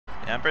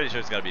Yeah, I'm pretty sure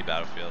it's gotta be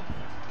Battlefield.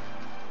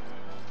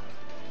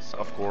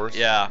 Of course.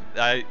 Yeah,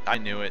 I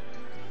knew it.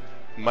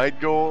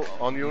 Might go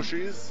on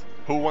Yoshi's.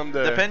 Who won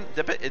the?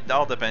 It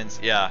all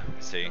depends. Yeah,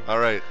 see. All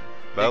right,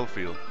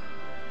 Battlefield.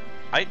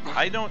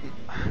 I don't.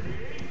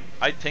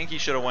 I think he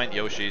should have went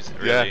Yoshi's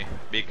really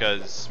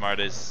because Marth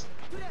is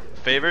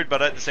favored,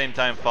 but at the same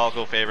time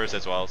Falco favors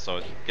as well. So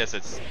I guess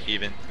it's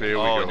even. There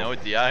we go. No,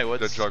 DI.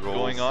 What's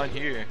going on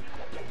here?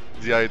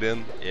 DI'd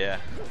in. Yeah.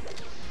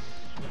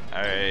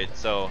 All right,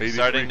 so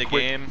starting the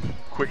game.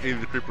 Quick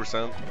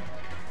 83%.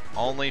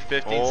 Only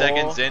 15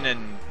 seconds in,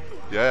 and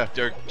yeah,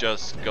 they're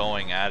just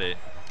going at it,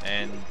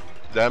 and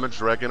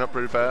damage racking up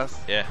pretty fast.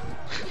 Yeah.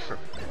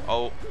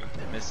 Oh,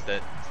 missed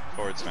that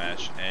forward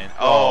smash, and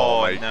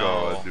oh my no.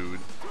 god, dude.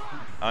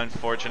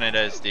 Unfortunate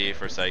SD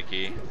for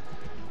Psyche.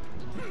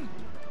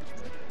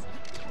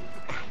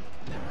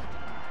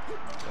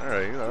 All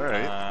right, all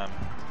right.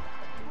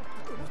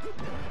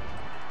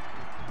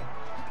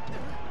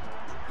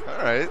 All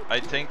right. I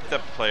think the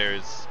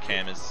player's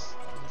cam is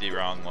the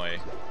wrong way.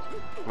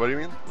 What do you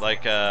mean?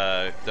 Like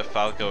the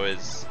Falco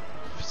is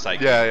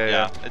Psyche.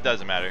 Yeah. It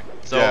doesn't matter.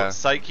 So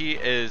Psyche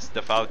is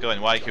the Falco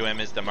and YQM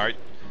is the Marth.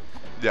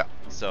 Yeah.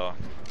 So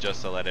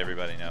just to let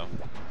everybody know.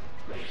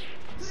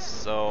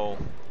 So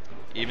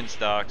even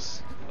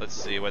stocks. Let's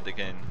see what they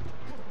can.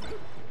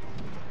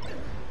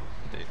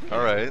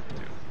 All right.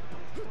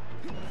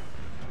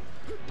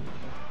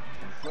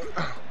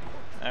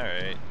 All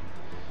right.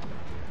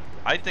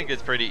 I think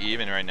it's pretty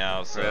even right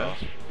now. So.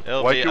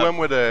 It'll YQM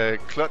with a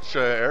clutch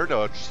air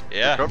dodge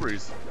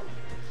recoveries.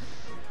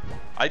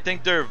 I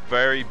think they're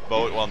very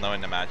both well known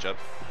in the matchup.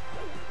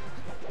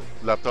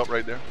 Laptop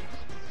right there.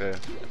 Yeah.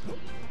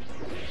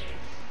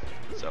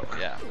 So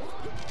yeah.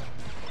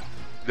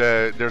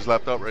 There's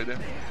laptop right there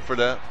for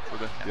that.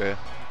 Yeah.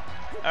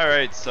 All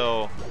right,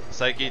 so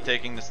Psyche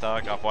taking the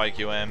stock off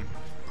YQM.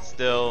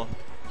 Still,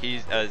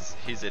 he's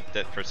at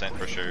that percent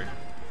for sure.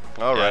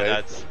 All right.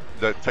 That's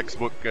the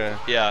textbook.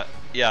 Yeah.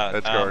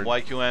 Edgeguard.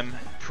 YQM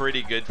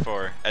pretty good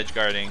for edge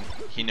guarding.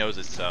 He knows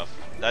his stuff.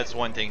 That's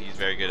one thing he's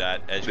very good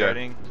at, edge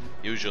guarding,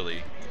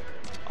 usually.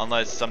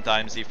 Unless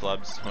sometimes he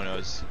flubs, who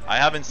knows. I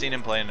haven't seen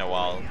him play in a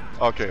while.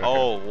 Okay.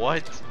 Oh,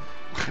 what?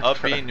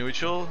 Up B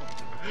neutral?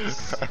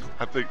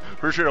 I think,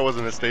 pretty sure that was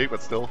a mistake,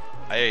 but still.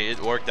 Hey,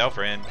 it worked out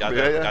for him.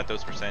 Got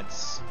those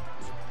percents.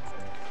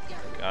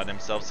 Got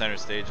himself center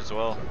stage as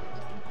well.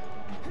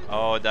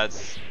 Oh,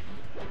 that's...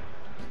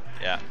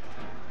 Yeah.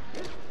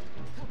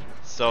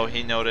 So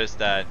he noticed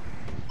that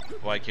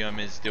YQM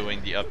is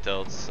doing the up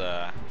tilts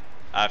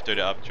after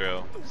the up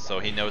throw, so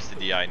he knows the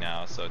DI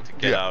now, so to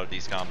get out of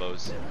these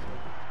combos.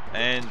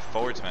 And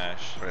forward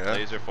smash,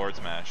 laser forward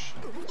smash.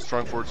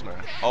 Strong forward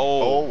smash.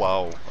 Oh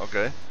wow,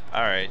 okay.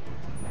 Alright.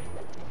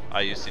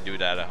 I used to do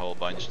that a whole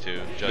bunch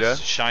too.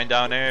 Just shine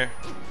down air.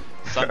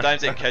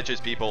 Sometimes it catches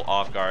people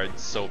off guard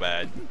so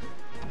bad.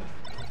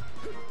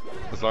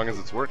 As long as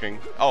it's working.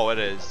 Oh, it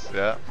is.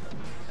 Yeah.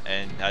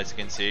 And as you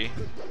can see,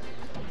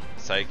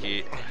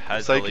 Psyche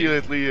has Psyche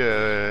lately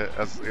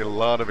has a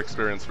lot of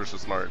experience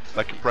versus Marth.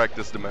 Like he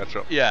practiced the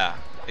matchup. Yeah,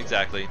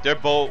 exactly. They're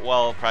both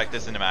well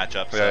practiced in the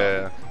matchup. So.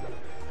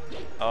 Yeah.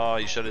 Oh,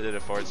 you should have did a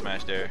forward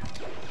smash there.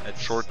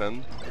 That's short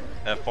end.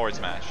 Forward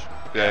smash.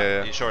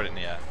 Yeah. You shortened,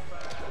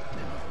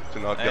 To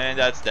not and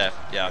that's def.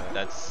 Yeah,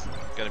 that's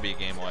gonna be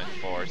game one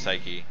for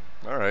Psyche.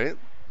 All right.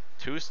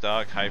 2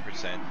 stock, high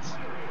percent.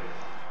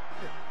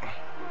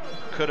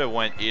 Could have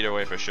went either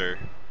way for sure.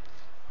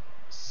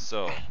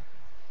 So.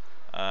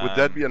 Would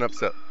that be an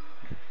upset?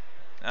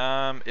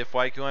 If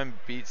YQM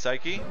beat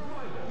Psyche?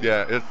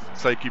 Yeah, if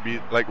Psyche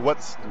beat, like,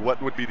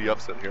 what would be the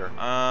upset here?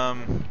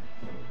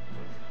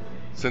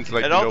 Since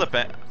like it all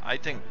depends. I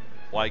think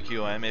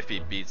YQM if he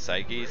beats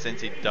Psyche,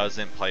 since he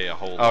doesn't play a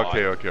whole lot.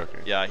 Okay.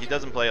 Yeah, he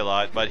doesn't play a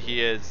lot, but he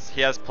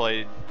has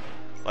played.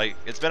 Like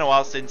it's been a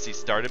while since he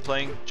started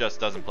playing. Just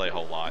doesn't play a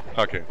whole lot.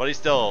 Okay. But he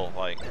still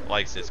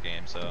likes this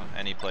game, so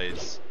and he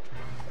plays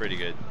pretty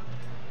good.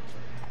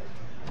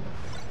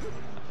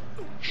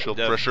 Shield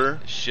pressure.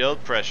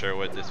 Shield pressure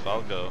with this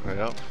Falco.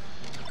 Yeah.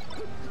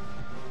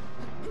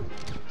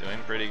 Doing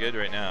pretty good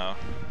right now.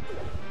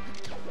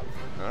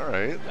 All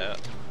right.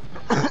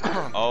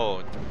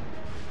 Oh.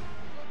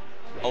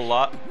 A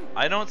lot.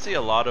 I don't see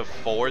a lot of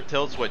forward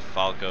tilts with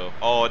Falco.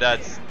 Oh,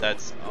 that's.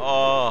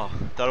 Oh,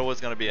 thought it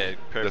was gonna be a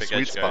perfect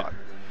edge guard. Spot.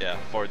 Yeah,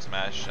 forward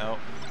smash. No.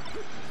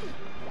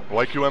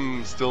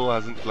 YQM still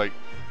hasn't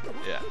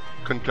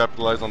couldn't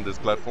capitalize on these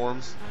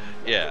platforms.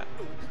 Yeah.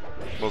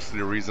 Mostly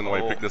the reason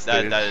why he picked this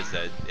stage. That is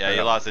it. Yeah,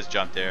 he lost his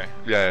jump there.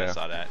 Yeah. I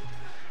saw that.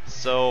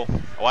 So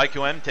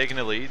YQM taking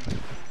the lead.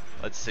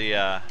 Let's see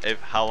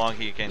how long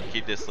he can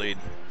keep this lead.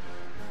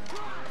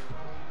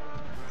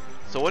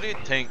 So what do you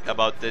think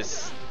about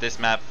this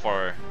map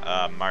for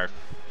Marth?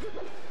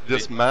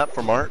 This map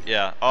for Marth?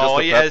 Yeah. Oh,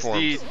 he has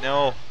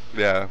no.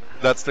 Yeah,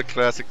 that's the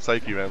classic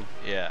Psyche, man.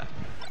 Yeah.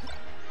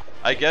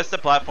 I guess the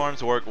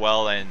platforms work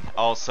well, and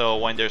also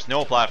when there's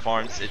no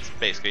platforms, it's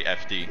basically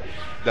FD.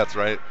 That's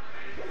right.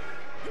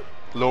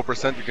 Low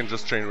percent, you can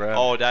just chain ram.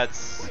 Oh, that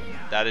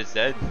is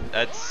dead.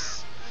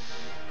 That's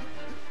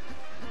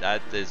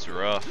That is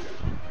rough.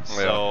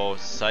 So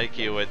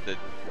Psyche with the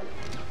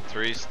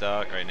 3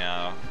 stock right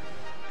now,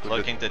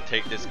 looking to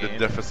take this game.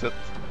 The deficit.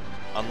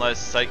 Unless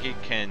Psyche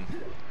can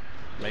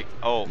make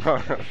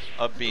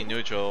up B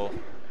neutral.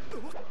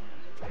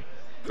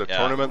 The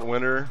tournament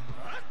winner.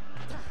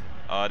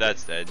 Oh,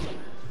 that's dead.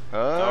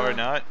 Or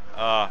not.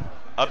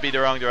 Up B the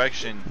wrong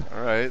direction.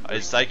 All right.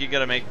 Is Psyche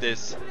gonna make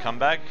this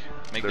comeback?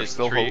 Make this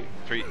three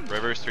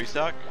reverse 3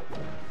 stock?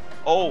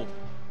 Oh.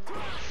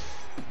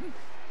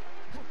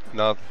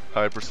 Not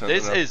high percent.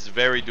 This enough. is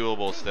very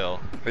doable still.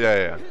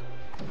 Yeah.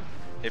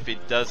 If he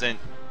doesn't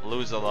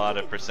lose a lot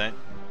of percent.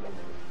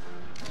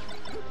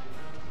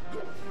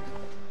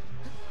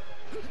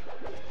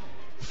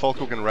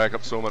 Falco can rack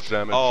up so much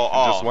damage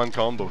in just one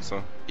combo,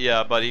 so.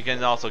 Yeah, but he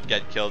can also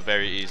get killed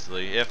very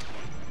easily. If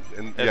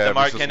the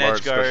Marth can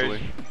edge guard,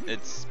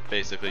 it's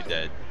basically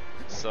dead.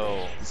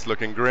 So. It's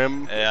looking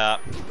grim. Yeah.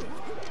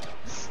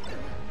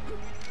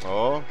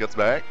 Oh, gets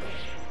back.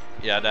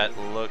 Yeah, that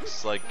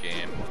looks like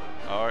game.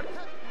 Alright.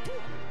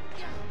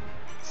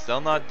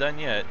 Still not done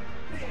yet.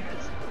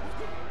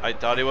 I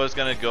thought he was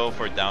gonna go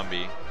for down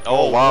B.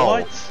 Oh wow!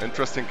 What?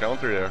 Interesting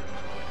counter there.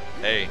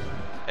 Hey,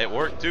 it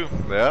worked too.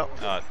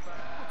 Yeah.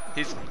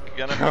 He's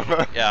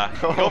gonna. Yeah.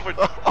 Go for.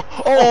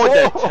 Oh,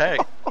 that tech.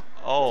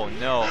 Oh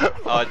no.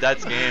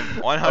 That's game.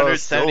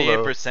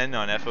 178%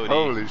 on FOD.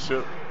 Holy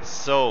shit.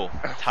 So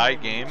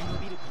tied game.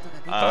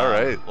 All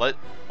right.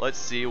 Let's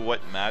see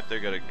what map they're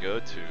gonna go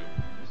to.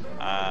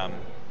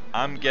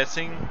 I'm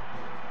guessing.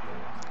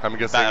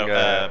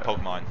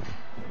 Pokemon.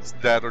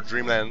 That or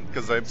Dreamland,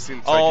 because I've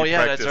seen Psyche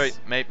that's practice. right.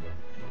 Maybe.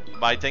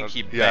 I think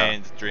he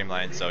banned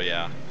Dreamland, so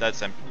yeah,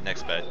 that's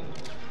next bet.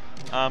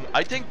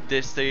 I think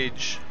this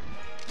stage,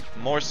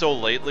 more so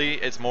lately,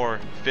 it's more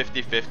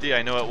 50-50.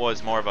 I know it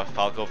was more of a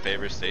Falco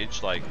favor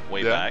stage, like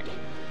way back,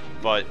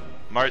 but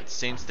Marth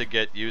seems to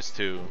get used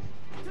to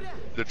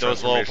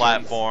those low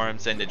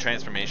platforms and the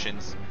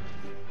transformations.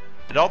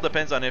 It all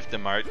depends on if the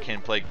Marth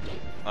can play.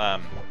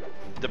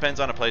 Depends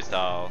on the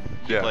playstyle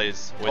he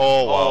plays with.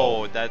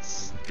 Oh,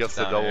 that's gets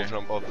the double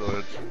jump off the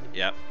edge.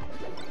 Yep.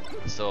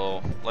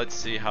 So let's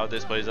see how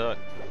this plays out.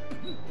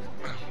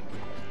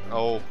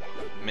 Oh,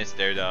 missed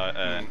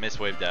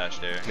wave dash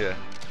there. Yeah.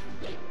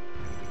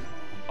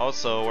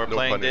 Also, we're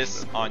playing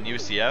this on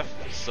UCF,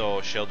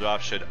 so shield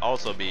drop should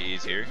also be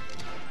easier.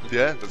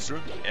 Yeah, that's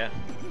true. Yeah.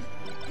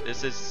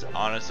 This is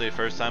honestly the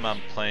first time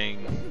I'm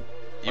playing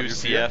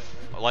UCF,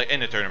 like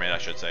in a tournament, I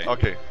should say.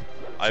 Okay.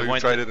 So you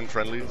tried it in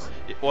friendlies?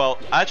 Well,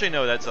 actually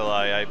no, that's a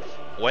lie. I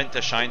went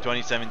to Shine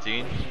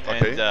 2017,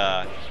 and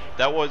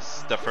that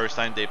was the first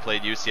time they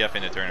played UCF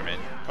in a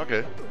tournament.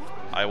 Okay.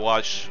 I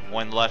watched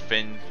one left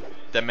fin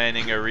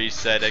demanding a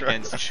reset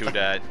against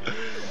Shudat.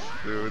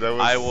 Dude, that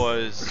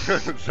was...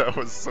 that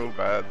was so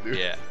bad, dude.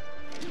 Yeah.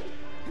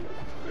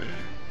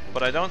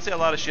 But I don't see a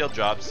lot of shield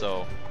drops,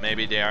 so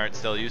maybe they aren't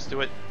still used to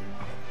it.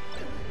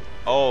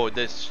 Oh,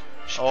 this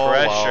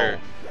pressure. Wow.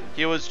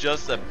 He was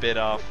just a bit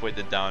off with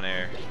the down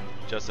air.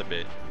 Just a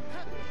bit.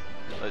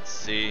 Let's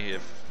see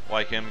if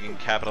YQM can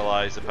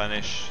capitalize the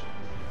punish.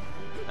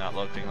 Not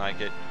looking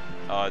like it.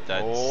 Oh,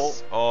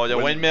 that's... Oh, the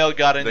windmill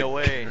got in the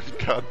way.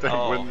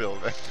 Goddamn windmill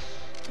there.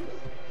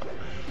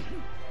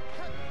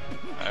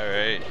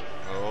 Alright.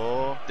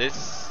 Oh.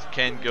 This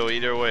can go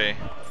either way.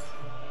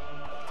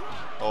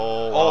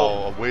 Oh,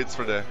 wow. Waits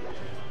for the...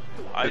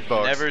 I've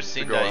never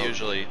seen that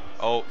usually.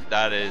 Oh,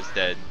 that is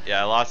dead.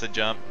 Yeah, I lost a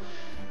jump.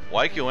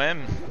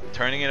 YQM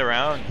turning it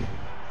around.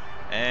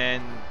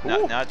 And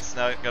that's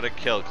not gonna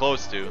kill.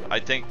 Close to. I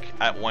think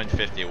at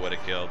 150 it would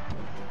have killed.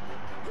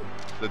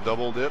 The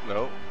double dip?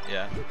 No.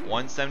 Yeah.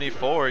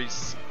 174.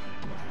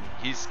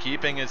 He's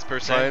keeping his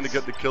percent. Trying to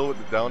get the kill with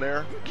the down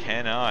air?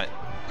 Cannot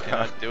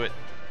do it.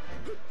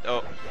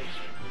 Oh.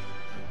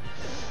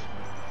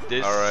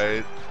 This.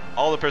 Alright.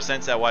 All the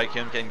percents that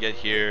YQM can get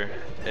here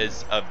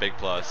is a big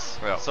plus.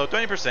 Yeah. So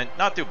 20%,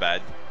 not too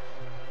bad.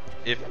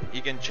 If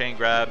he can chain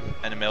grab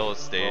in the middle of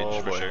the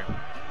stage, for sure.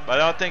 But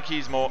I don't think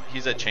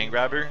he's a chain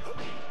grabber.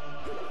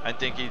 I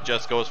think he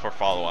just goes for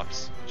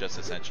follow-ups, just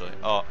essentially.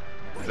 Oh,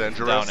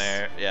 dangerous. Down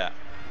air, yeah.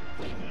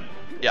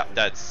 Yeah,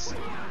 that's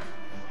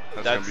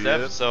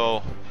Steph.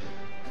 So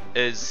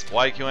is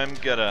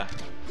YQM gonna...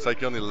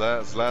 Psyche on the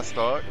last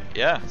stock?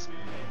 Yeah.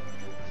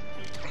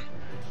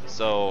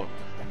 So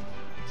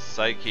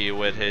Psyche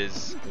with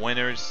his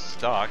winner's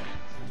stock.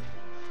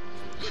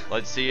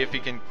 Let's see if he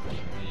can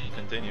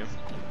continue.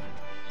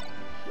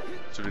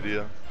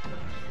 Video.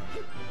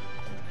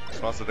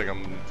 Smaster think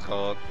I'm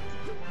caught.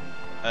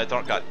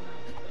 34.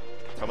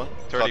 Come on.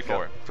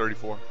 34.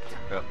 34.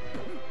 Yeah.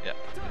 Yeah.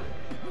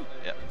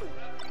 Yeah.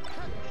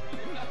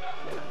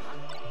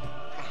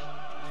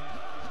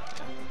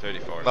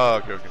 34. Oh,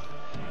 okay.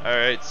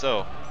 Alright,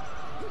 so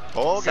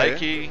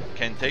Psyche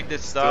can take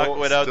this stock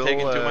without taking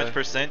too much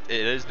percent.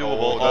 It is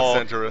doable. Oh,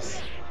 that's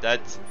dangerous.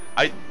 That's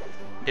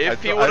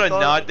if he would have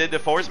not did the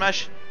forward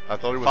smash, I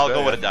thought he was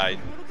Falco would have died.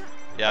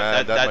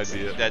 Yeah,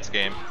 that's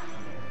game.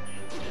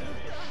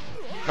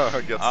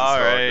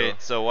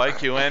 Alright, so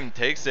YQM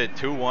takes it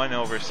 2-1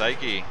 over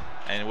Psyche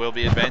and will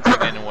be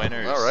advancing in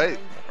winners. Alright.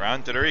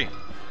 Round 3.